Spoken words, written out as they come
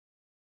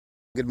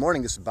Good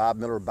morning, this is Bob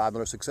Miller of Bob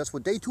Miller Success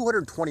with day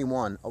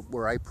 221,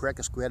 where I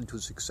practice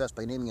gratitude success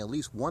by naming at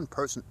least one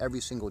person every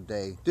single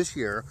day this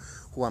year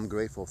who I'm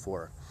grateful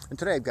for. And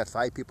today I've got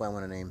 5 people I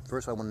want to name.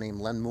 First, I want to name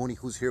Len Mooney,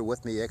 who's here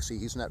with me. Actually,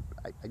 he's not,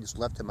 I just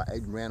left him. I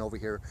ran over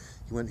here.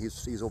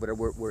 He's over there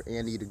where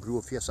Andy, the guru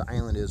of Fiesta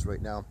Island, is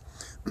right now.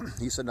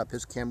 He's setting up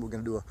his camera.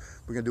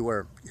 We're gonna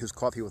do his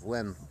coffee with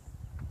Len.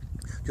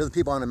 The other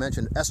people I want to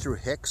mention, Esther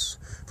Hicks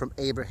from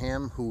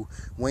Abraham, who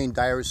Wayne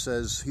Dyer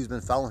says he's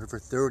been following her for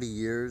 30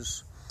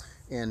 years.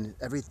 And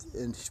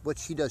what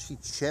she does, she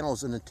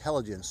channels an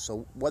intelligence.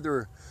 So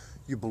whether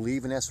you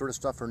believe in that sort of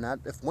stuff or not,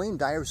 if Wayne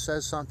Dyer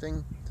says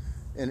something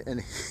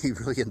and he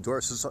really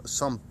endorses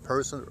some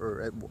person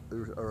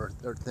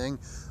or thing,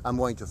 I'm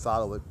going to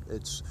follow it.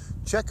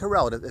 Check her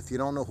out if you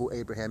don't know who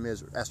Abraham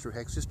is, or Esther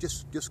Hicks.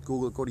 Just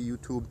Google it, go to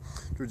YouTube.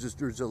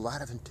 There's a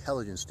lot of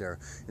intelligence there,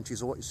 and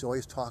she's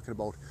always talking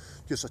about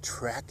just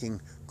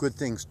attracting good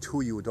things to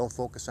you. Don't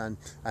focus on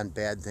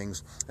bad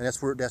things, and that's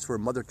where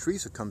Mother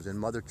Teresa comes in.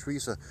 Mother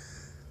Teresa,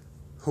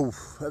 who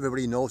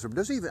everybody knows her.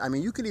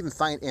 You can even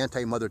find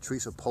anti-Mother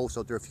Teresa posts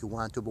out there if you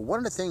want to. But one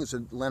of the things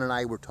that Len and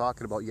I were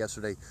talking about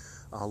yesterday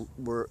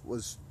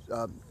was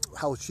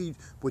how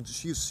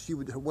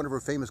one of her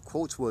famous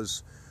quotes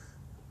was,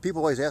 people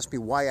always ask me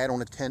why I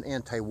don't attend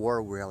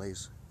anti-war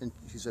rallies. And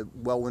she said,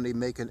 well, when they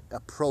make a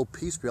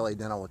pro-peace rally,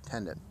 then I'll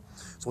attend it.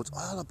 So it's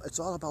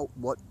all about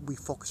what we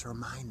focus our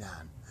mind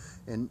on.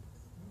 And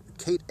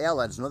Kate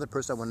Allatt is another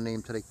person I want to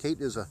name today. Kate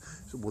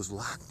was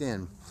locked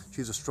in.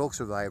 She's a stroke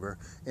survivor,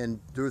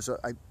 and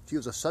she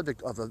was a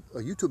subject of a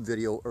YouTube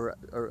video or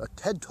a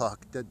TED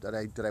Talk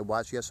that I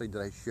watched yesterday,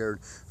 that I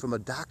shared, from a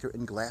doctor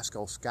in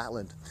Glasgow,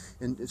 Scotland.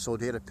 And so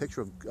they had a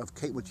picture of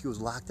Kate when she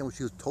was locked in, when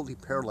she was totally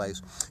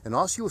paralyzed, and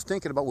all she was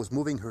thinking about was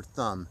moving her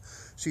thumb.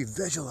 She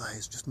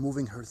visualized just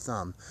moving her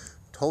thumb,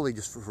 totally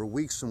just for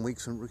weeks and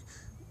weeks and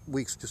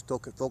weeks, just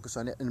focus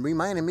on it, and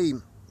reminded me,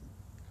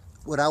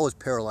 when I was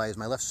paralyzed,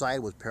 my left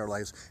side was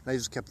paralyzed, and I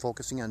just kept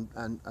focusing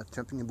on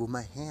attempting to move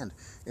my hand.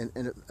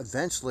 And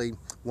eventually,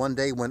 one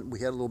day when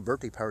we had a little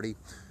birthday party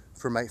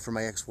for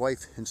my ex-wife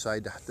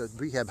inside the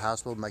rehab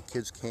hospital, my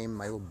kids came,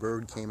 my little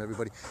bird came,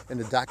 everybody, and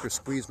the doctor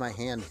squeezed my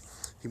hand.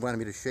 He wanted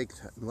me to shake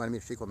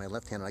with my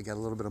left hand, and I got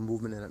a little bit of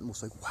movement in it, and it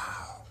was like,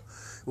 wow.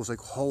 It was like,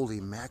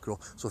 holy mackerel.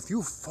 So if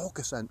you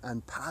focus on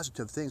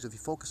positive things, if you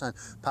focus on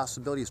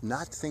possibilities,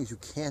 not things you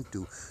can't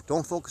do,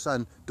 don't focus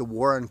on the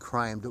war on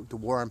crime, the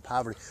war on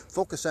poverty.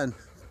 Focus on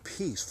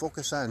peace,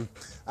 focus on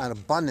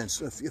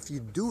abundance, if you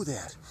do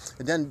that.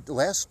 And then the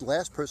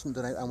last person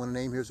that I want to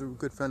name here is a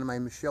good friend of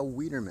mine, Michelle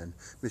Wiederman.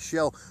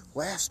 Michelle,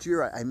 last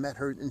year I met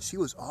her, and she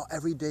was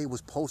every day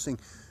was posting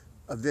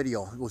a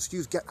video. She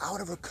was get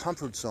out of her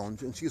comfort zone,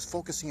 and she was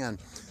focusing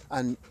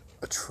on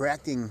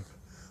attracting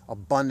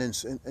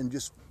abundance and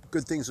just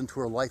good things into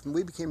her life, and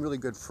we became really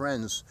good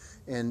friends.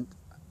 And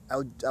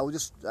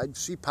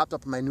she popped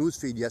up in my news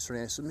feed yesterday,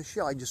 and I said,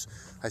 Michelle,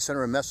 I sent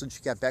her a message.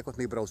 She got back with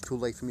me, but it was too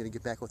late for me to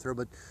get back with her.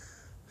 But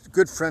a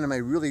good friend of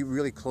mine, really,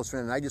 really close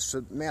friend, and I just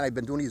said, man, I've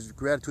been doing these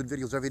gratitude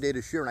videos every day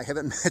this year, and I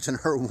haven't mentioned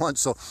her once.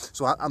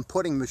 So I'm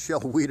putting Michelle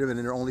Wiederman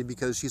in there only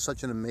because she's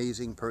such an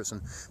amazing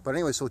person. But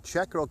anyway, so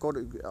check her out. Go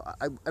to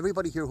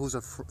everybody here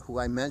who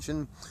I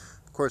mentioned.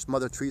 Of course,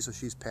 Mother Teresa,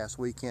 she's passed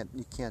away.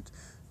 You can't.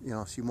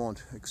 She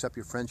won't accept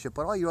your friendship,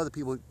 but all your other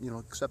people,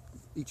 accept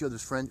each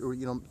other's friend, or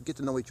get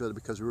to know each other,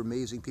 because they're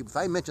amazing people. If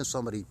I mention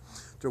somebody,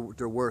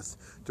 they're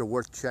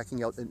worth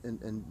checking out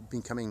and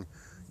becoming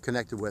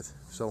connected with.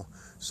 So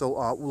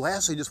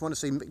lastly, I just want to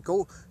say,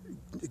 go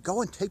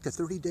and take the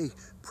 30-day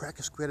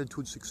Practice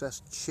Gratitude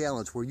Success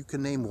Challenge, where you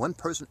can name one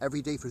person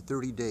every day for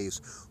 30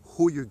 days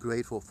who you're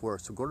grateful for.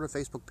 So go to the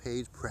Facebook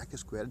page,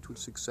 Practice Gratitude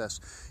Success,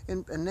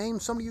 and name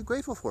somebody you're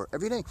grateful for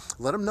every day.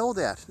 Let them know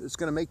that. It's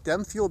going to make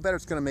them feel better.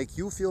 It's going to make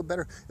you feel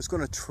better. It's going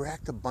to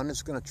attract abundance.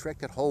 It's going to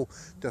attract that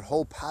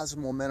whole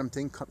positive momentum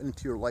thing coming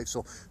into your life.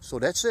 So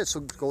that's it.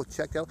 So go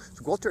check that out.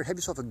 So go out there and have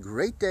yourself a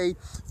great day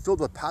filled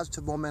with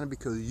positive momentum,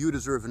 because you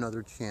deserve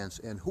another chance.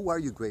 And who are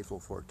you grateful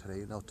for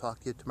today? And I'll talk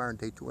to you tomorrow on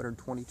day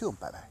 222.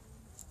 Bye-bye.